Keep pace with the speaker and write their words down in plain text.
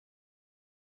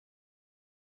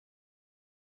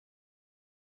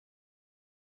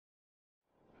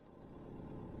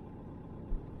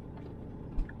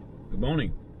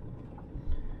morning.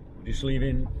 We're just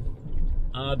leaving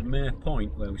Ardmair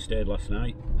Point where we stayed last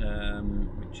night,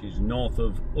 which is north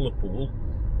of Ullapool,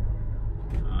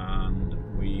 and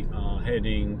we are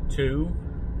heading to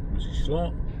Mrs.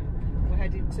 Slaws. We're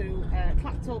heading to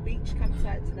Clachtoll beach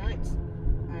campsite tonight.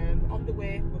 On the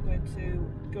way we're going to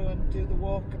go and do the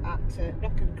walk at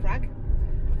Knockan Cragg,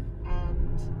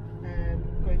 and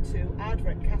going to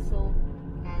Ardvreck Castle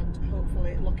and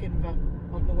hopefully Lochinver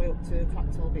on the way up to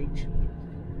Clachtoll beach.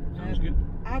 Sounds good.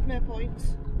 Ardmair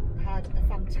Point had a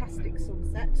fantastic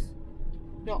sunset,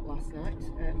 not last night,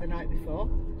 the night before.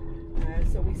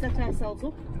 So we set ourselves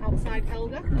up outside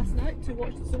Helga last night to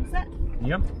watch the sunset.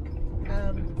 Yep.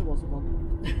 There wasn't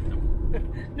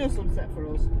one. No sunset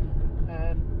for us.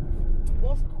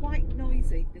 Was quite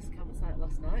noisy, this campsite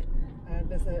last night.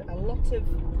 There's a lot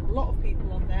of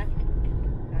people on there.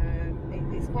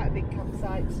 It's quite a big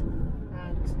campsite,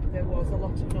 and there was a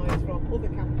lot of noise from other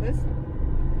campers.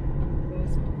 There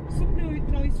was some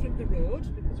noise from the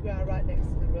road because we are right next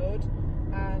to the road,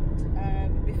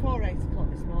 and before 8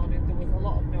 o'clock this morning there was a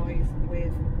lot of noise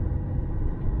with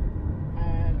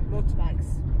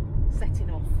motorbikes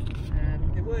setting off.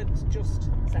 They weren't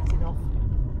just setting off,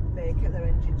 they kept their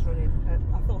engines running.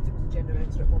 I thought it was a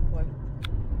generator at one point.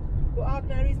 But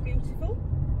Ardmair is beautiful,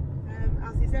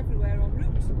 as is everywhere en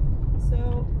route.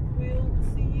 So we'll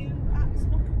see you at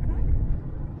Knockan Cragg.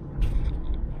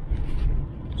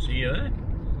 See you there.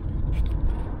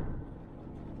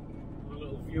 A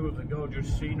little view of the gorgeous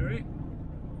scenery.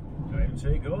 I even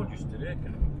say gorgeous today,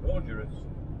 can it? Gorgeous.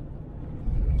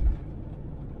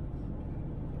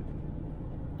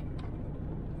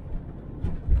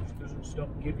 Just doesn't stop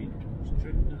giving. It's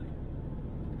true, doesn't it?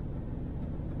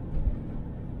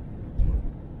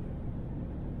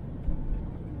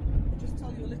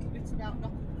 Tell you a little bit about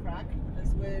Knockan Cragg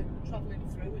as we're travelling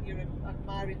through and you're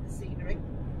admiring the scenery.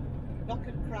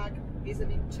 Knockan Cragg is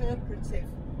an interpretive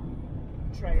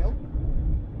trail.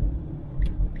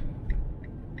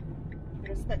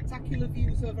 There are spectacular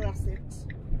views over Assynt,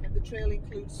 and the trail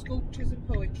includes sculptures and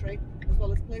poetry, as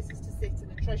well as places to sit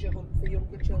and a treasure hunt for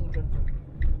younger children.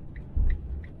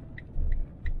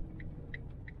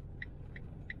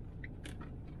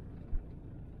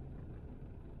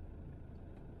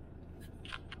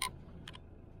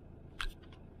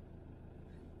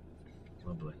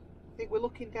 Lovely. I think we're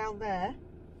looking down there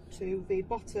to the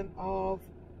bottom of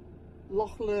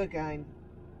Loch Lurgain.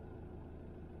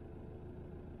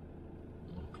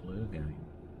 Loch Lurgain.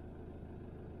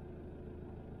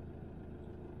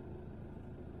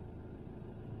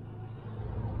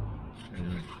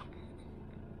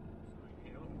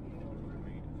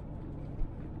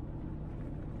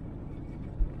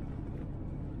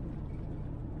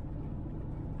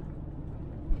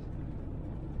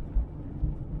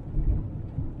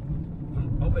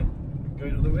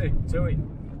 Going the other way, towing,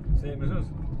 same as us,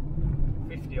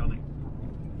 50 on it.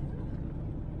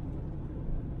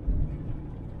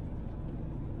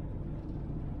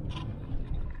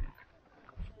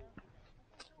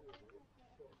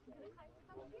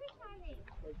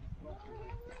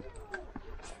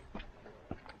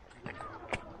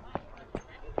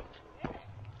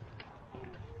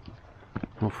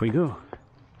 Off we go.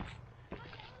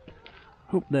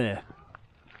 Up there.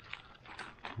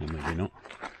 Or maybe not.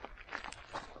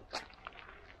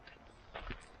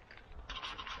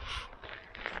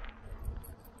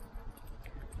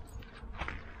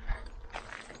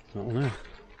 I don't know,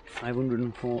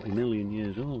 540 million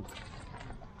years old.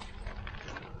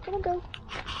 Come on, Bill.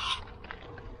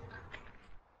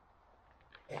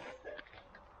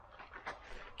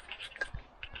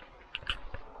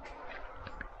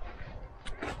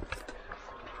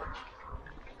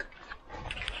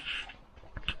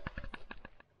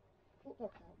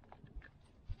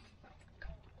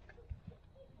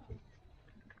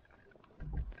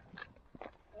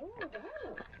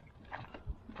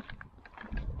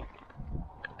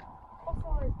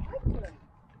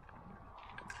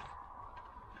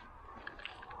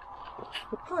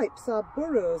 The pipes are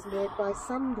burrows made by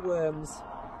sandworms.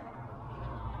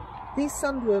 These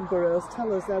sandworm burrows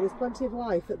tell us there was plenty of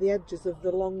life at the edges of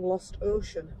the long-lost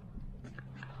ocean.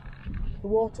 The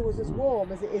water was as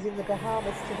warm as it is in the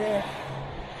Bahamas today.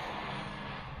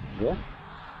 Yeah.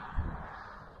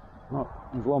 Not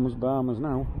as warm as Bahamas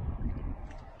now.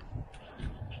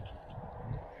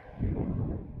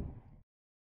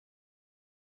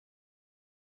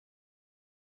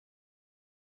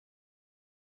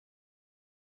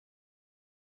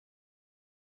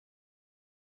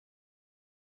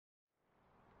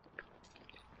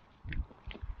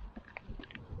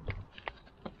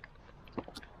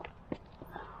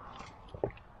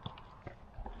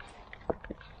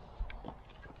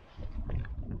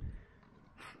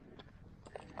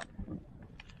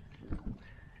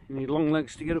 You need long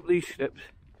legs to get up these steps.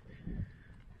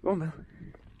 Go on, Bill.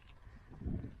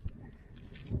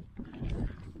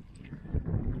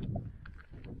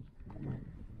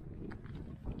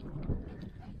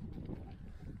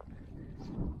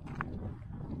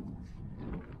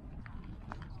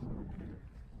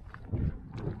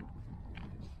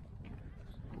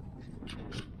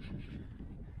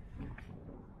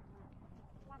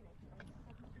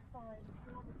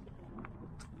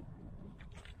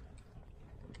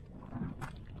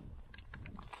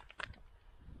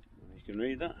 You can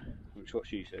read that, which is what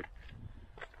she said.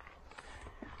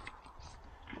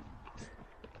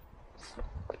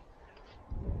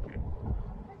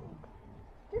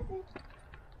 Jessie,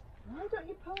 why don't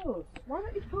you pose? Why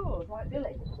don't you pose like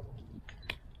Billy?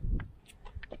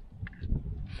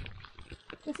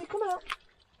 Jessie, come out.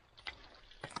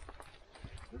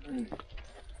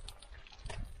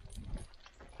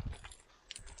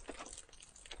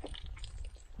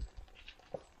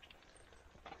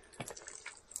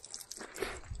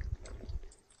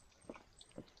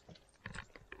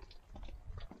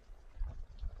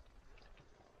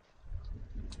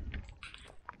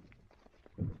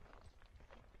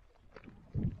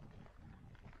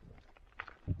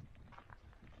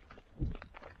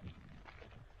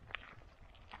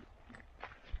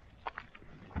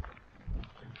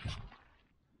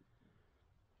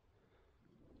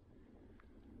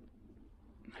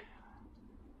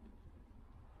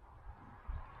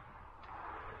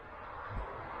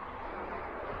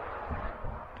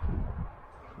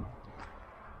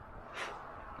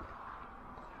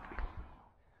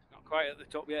 Quite at the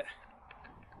top yet,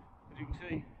 as you can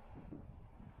see.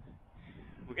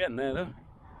 We're getting there though.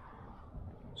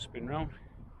 Spin round.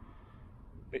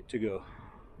 Bit to go.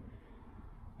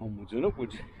 Onwards and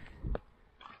upwards.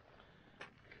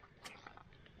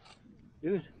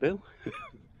 Good, Bill.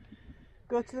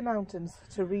 Go to the mountains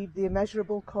to read The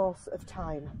Immeasurable Course of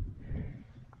Time.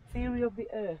 Theory of the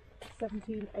Earth,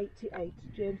 1788,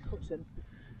 James Hutton,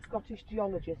 Scottish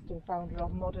geologist and founder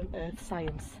of modern earth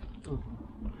science. Oh.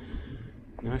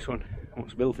 Nice one.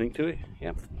 What's Bill think to it?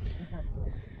 Yep.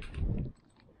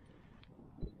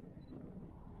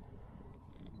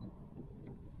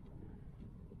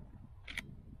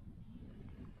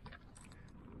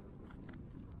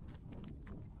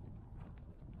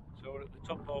 So we're at the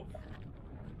top of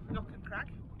Knockan Cragg.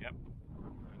 Yep.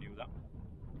 I knew that.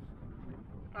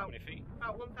 How many feet?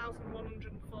 About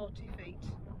 1,140 feet.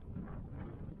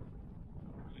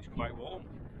 It's quite warm.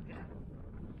 Yeah.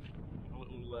 A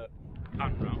little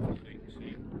pan round so you can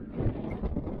see.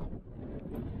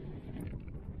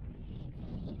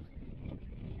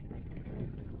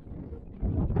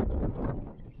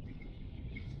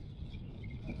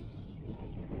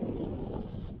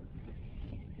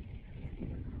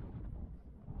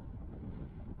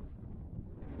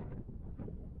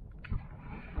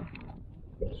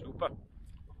 Super.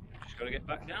 Just got to get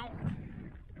back down.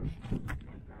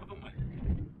 Haven't we?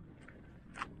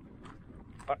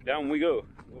 Back down we go.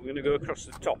 We're going to go across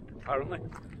the top, apparently,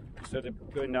 instead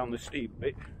of going down the steep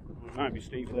bit. It might be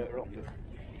steep later on,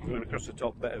 but going across the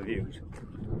top, better views.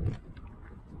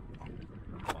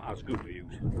 Well, that's good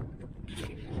views.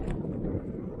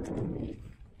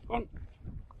 Come on.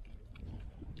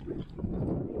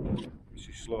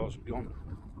 Mrs. Slaws gone.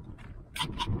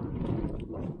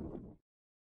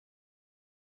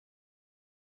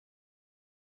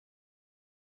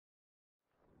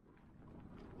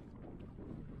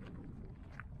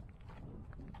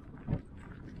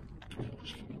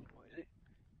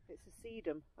 It's a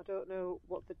sedum. I don't know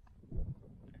what the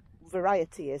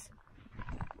variety is.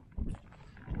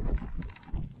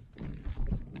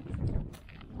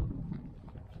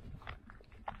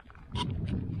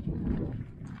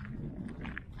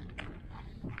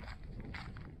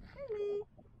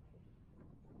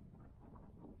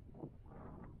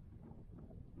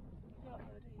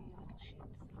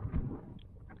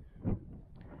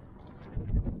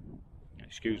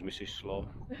 Excuse Mrs. Slaw.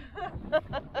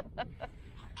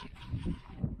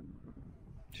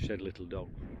 She said little dog.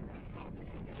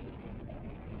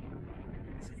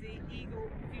 This is the Eagle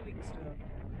viewing stone.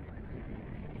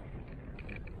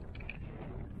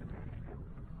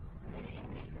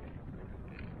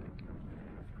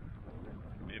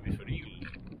 Maybe for eagles.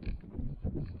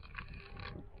 Or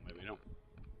maybe not.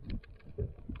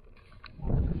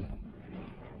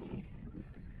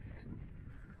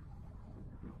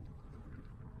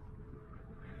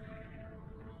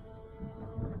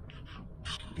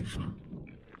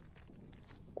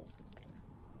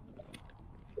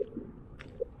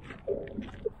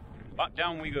 Back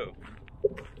down we go.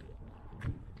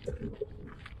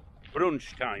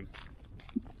 Brunch time.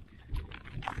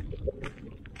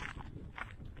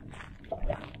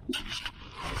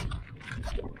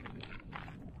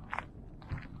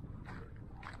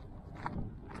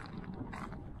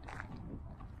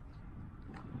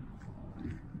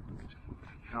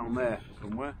 down there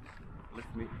somewhere.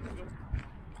 Lift me.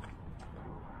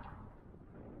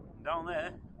 Down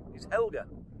there is Helga.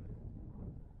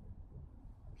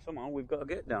 Somehow we've got to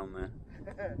get down there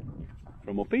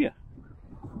from up here.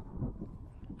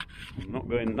 I'm not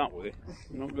going that way.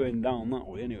 I'm not going down that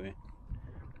way anyway.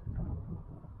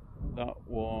 That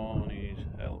one is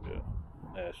Helga.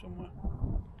 There somewhere.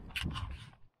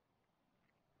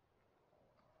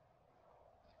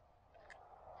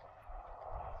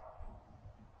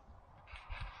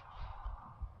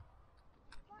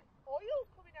 Oil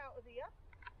coming out of here.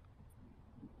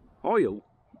 Oil?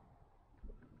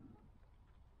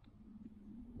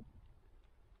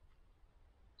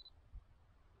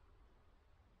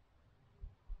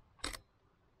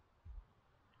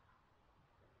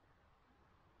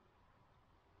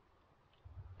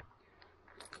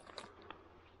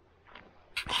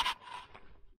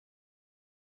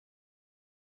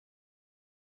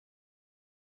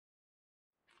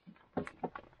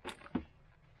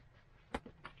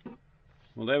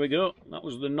 Well, there we go. That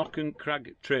was the Knockan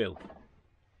Cragg trail.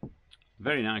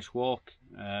 Very nice walk.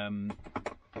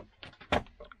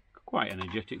 Quite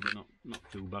energetic, but not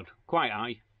too bad. Quite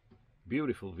high.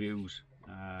 Beautiful views.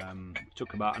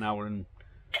 Took about an hour and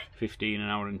 15, an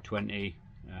hour and 20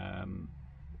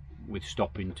 with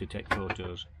stopping to take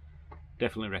photos.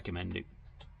 Definitely recommend it.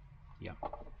 Yeah.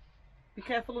 Be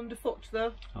careful underfoot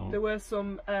though. Oh. There were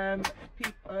some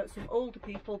older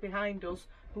people behind us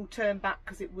who turned back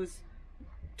because it was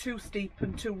too steep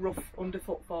and too rough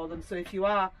underfoot for them. So if you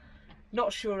are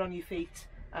not sure on your feet,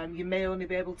 you may only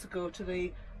be able to go to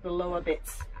the lower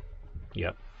bits.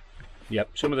 Yep.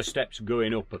 Some of the steps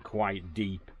going up are quite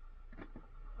deep.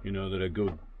 You know, they're a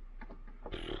good,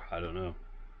 I don't know,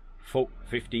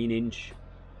 15-inch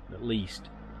at least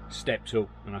steps up,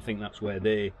 and I think that's where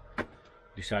they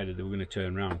decided they were going to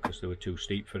turn around because they were too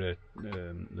steep for the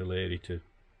lady to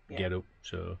get up.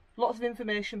 So lots of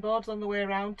information boards on the way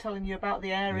around telling you about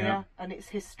the area and its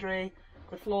history,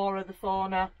 the flora, the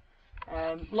fauna.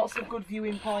 Lots of good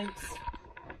viewing points.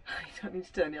 You don't need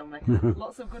to turn it on me.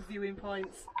 Lots of good viewing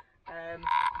points.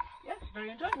 Yeah,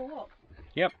 very enjoyable walk.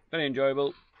 Yep, very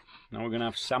enjoyable. Now we're going to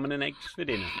have salmon and eggs for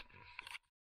dinner.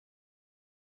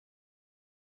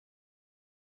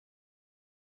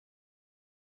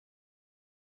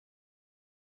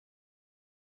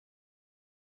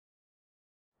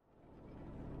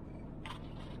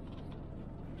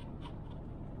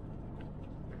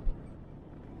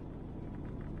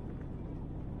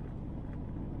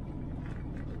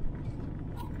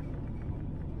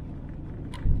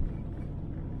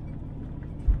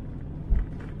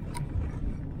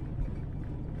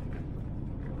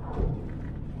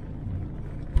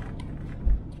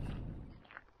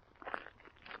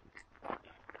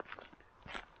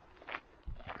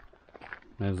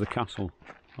 There's the castle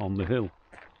on the hill.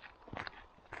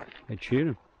 Ed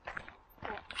Sheeran.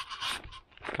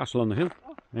 Castle on the hill.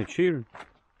 Ed Sheeran.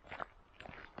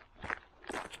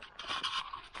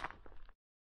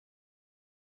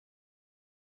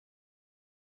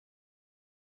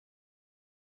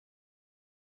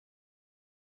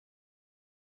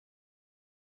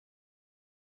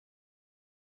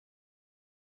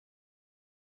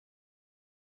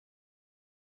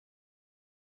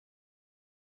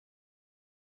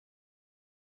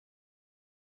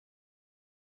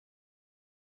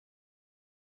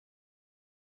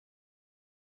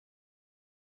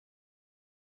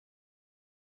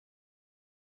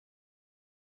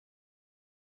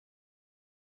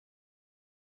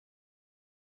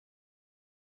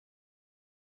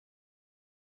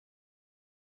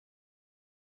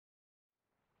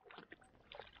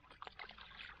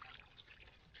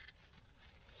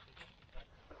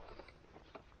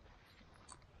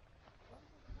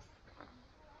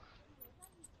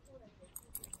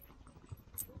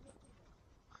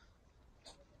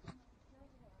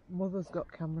 Mother's got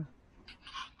camera.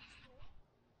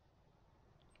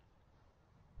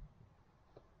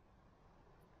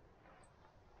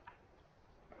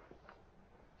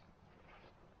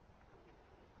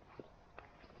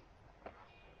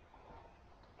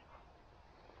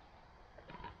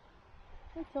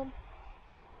 Hey Tom.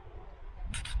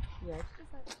 Yeah, it's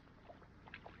just like...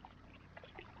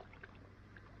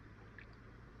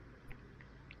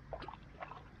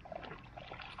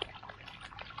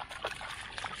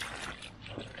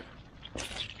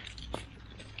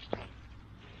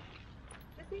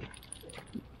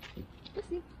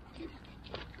 Jessie.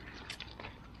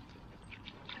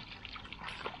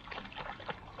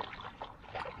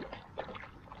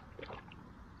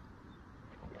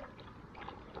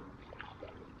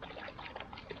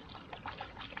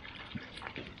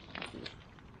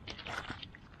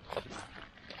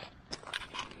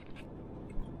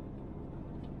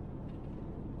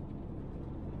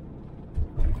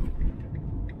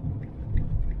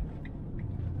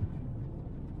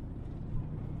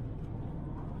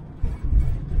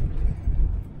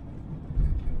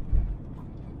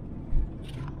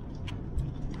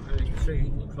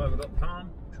 see, looks like we've got palm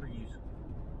trees.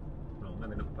 Well,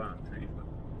 maybe not palm trees, but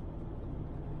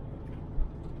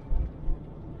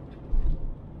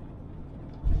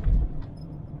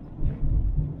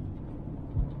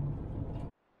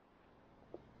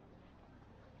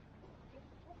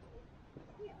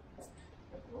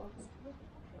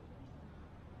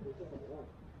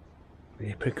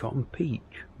apricot and peach.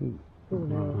 Ooh.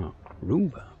 No.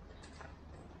 Rhubarb.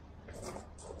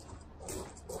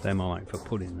 They're more like for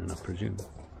pudding then, I presume.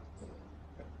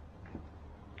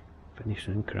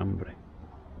 Venison and cranberry.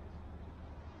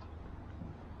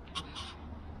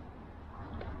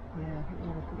 Yeah, I think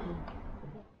we'll have a couple.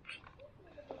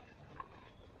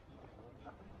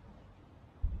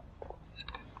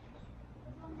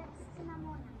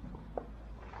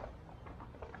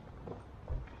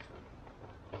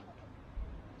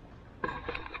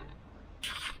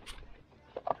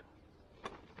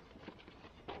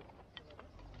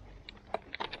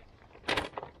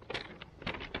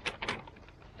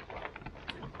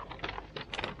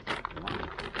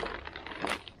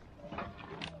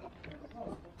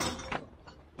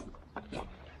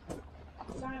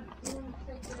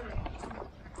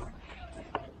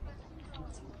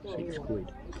 £6.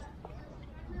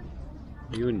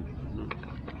 You in? No.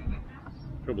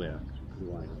 Probably are.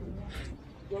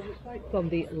 From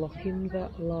the Lochinver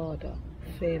Larder,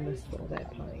 famous for their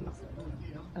pies,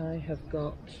 I have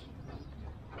got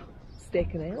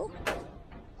steak and ale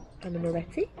and a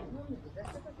Moretti.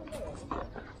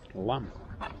 Lamb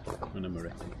and a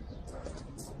Moretti.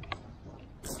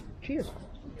 Cheers.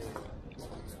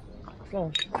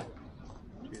 Slaws.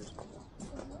 Cheers.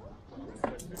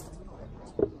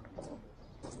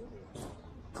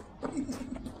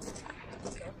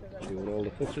 See what all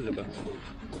the fuss is about.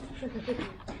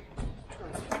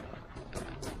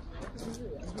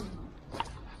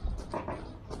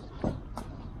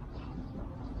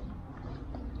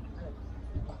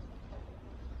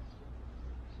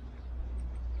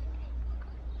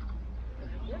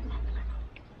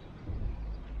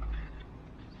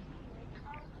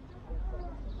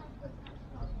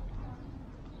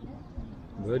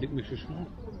 Verdict, Mrs. Slaws?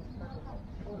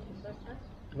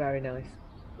 Very nice.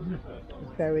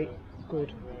 Very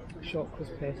good short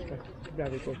crust pastry.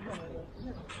 Very good.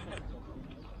 You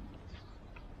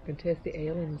can taste the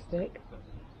ale in the steak.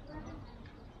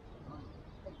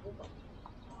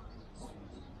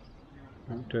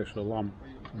 I can taste the lamb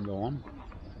and the lamb.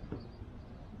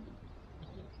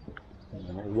 There's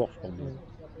a little wasp on there.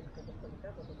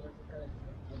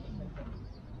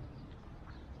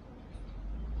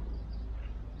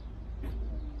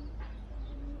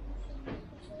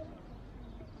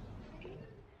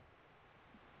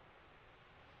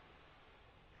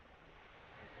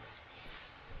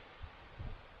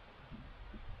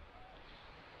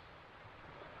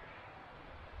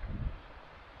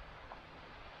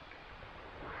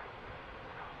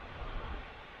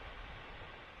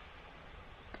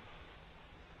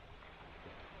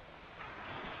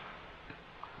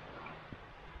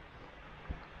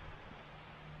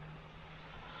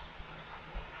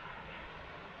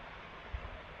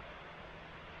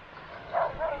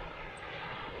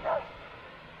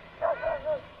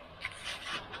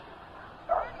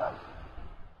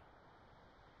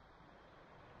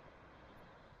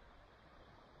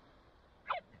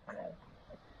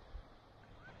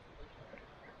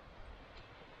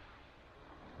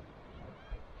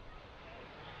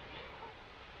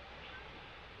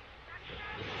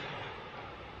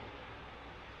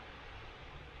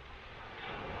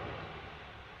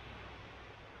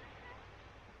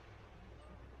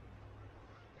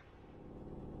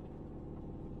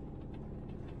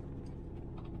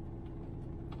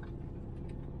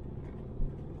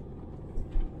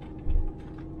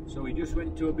 So we just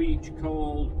went to a beach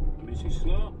called Mrs.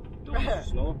 Slaws? No, Mrs.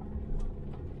 Slaws.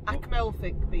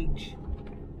 Achmelvik Beach.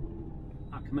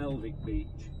 Achmelvik Beach.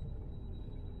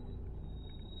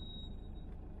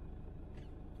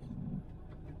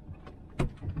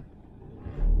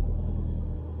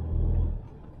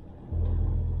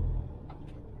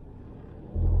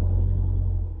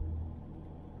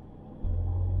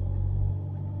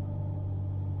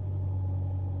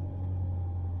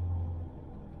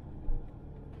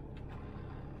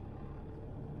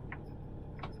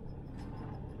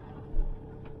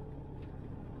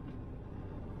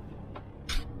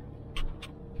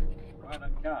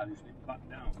 That car just went back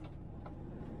down.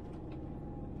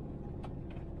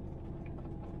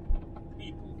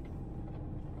 People.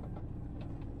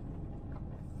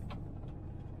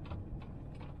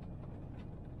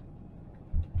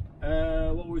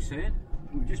 What were we saying?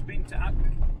 We've just been to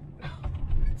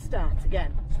Start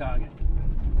again. Start again.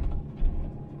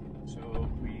 So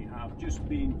we I've just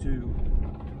been to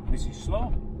Mrs.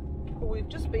 Slaws. We've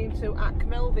just been to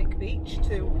Ardmair Beach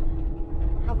to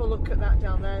have a look at that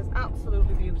down there. It's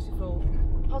absolutely beautiful.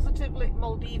 Positively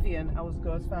Maldivian, I was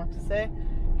going as far to say.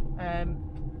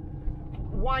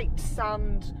 White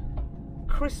sand,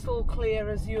 crystal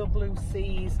clear azure blue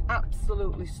seas,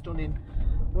 absolutely stunning.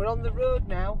 We're on the road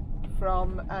now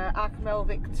from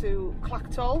Ardmair to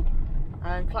Clachtoll,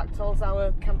 and Clachtoll's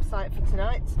our campsite for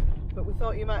tonight, but we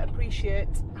thought you might appreciate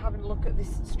having a look at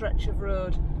this stretch of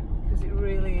road because it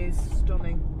really is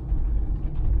stunning.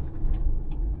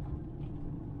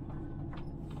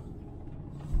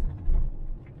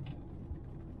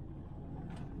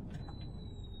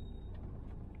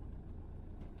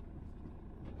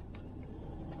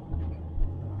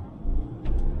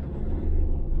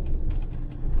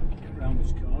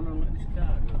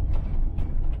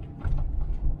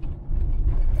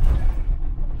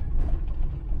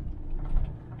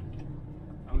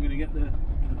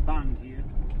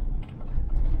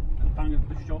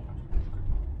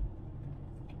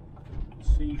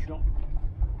 Shot.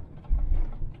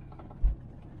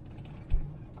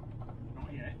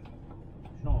 Not yet.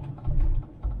 Shot.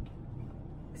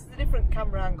 This is a different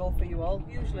camera angle for you all.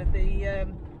 Usually the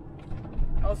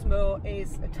Osmo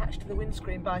is attached to the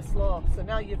windscreen by Slaws, so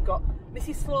now you've got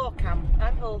Mrs. Slaws cam.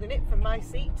 I'm holding it from my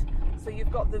seat, so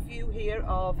you've got the view here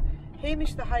of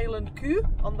Hamish the Highland Coo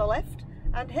on the left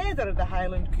and Heather the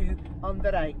Highland Coo on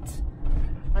the right.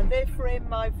 And they frame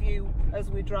my view as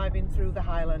we're driving through the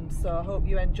Highlands, so I hope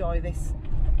you enjoy this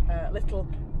little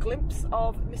glimpse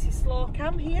of Mrs. Slaws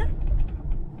cam here.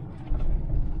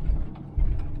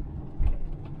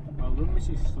 Well done,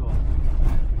 Mrs. Slaws.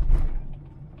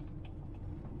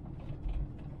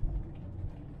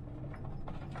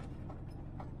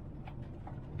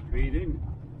 Breathe in.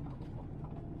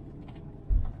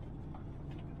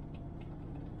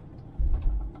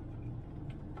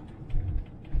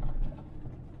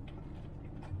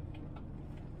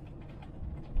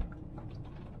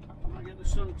 The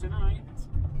sun tonight.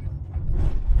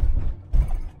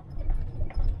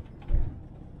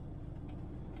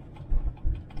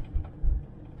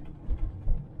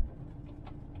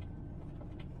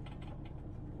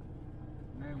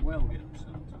 May well get the sun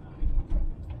tonight.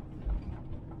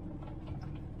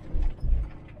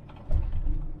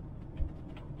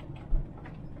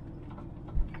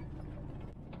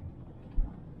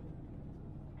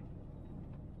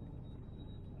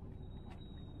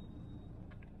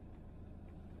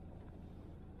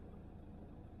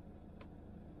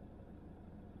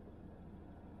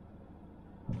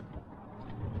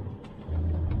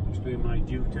 Doing my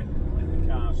duty, let the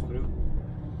cars through.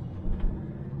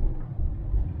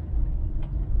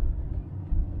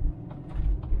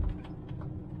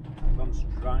 Advanced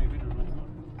driving and all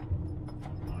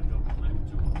that. I don't claim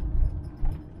to.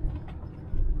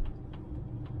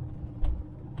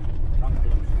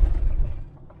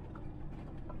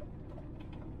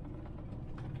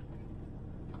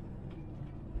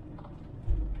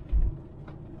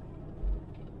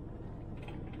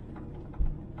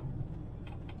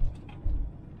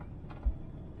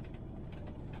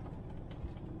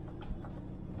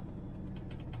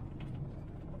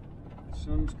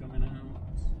 Sun's coming out.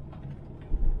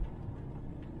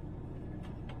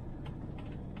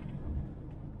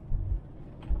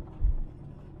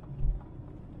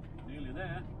 Nearly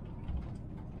there.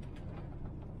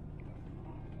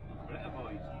 Better,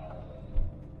 boys.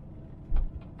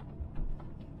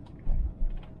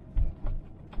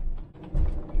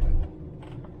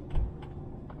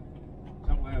 Is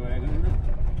that where we're going now?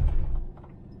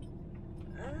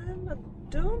 I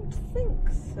don't think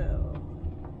so.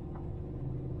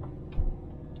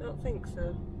 Don't think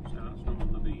so. So that's not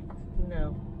on the beach?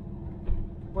 No.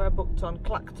 We're booked on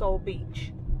Clachtoll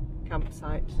Beach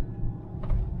campsite.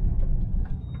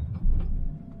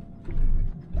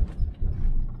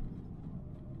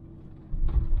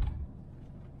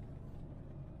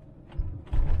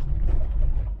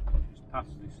 Just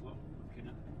past this lot, looking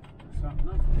at the sat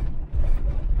nav.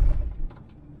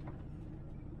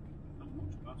 Not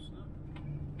much past that.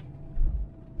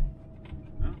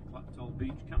 No, Clachtoll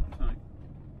Beach campsite.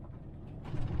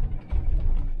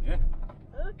 Yeah.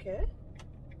 Okay.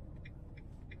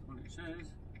 That's what it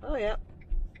says. Oh yeah.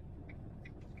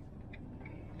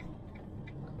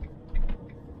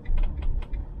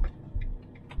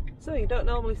 So you don't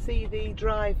normally see the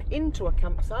drive into a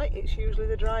campsite, it's usually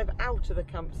the drive out of a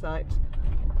campsite.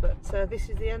 But this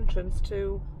is the entrance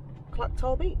to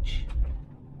Clachtoll Beach.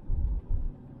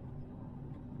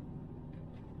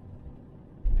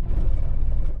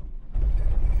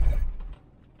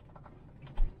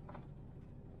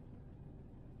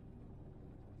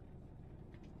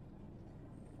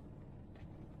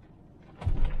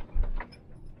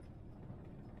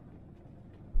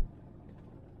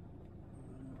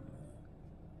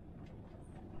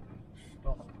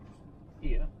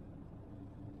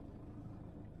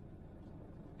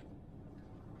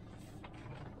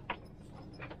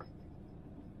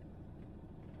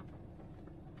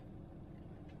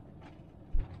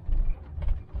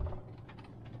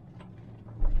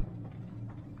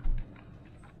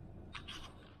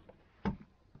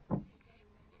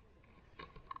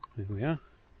 Here we are.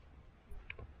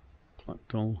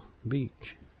 Clachtoll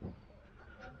Beach.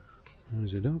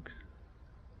 There's a dog.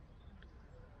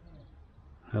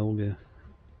 Helga.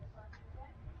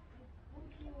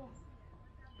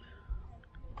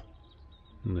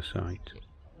 And the site.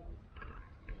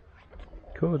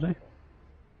 Cosy.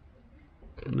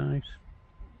 Nice.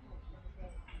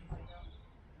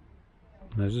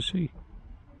 There's the sea.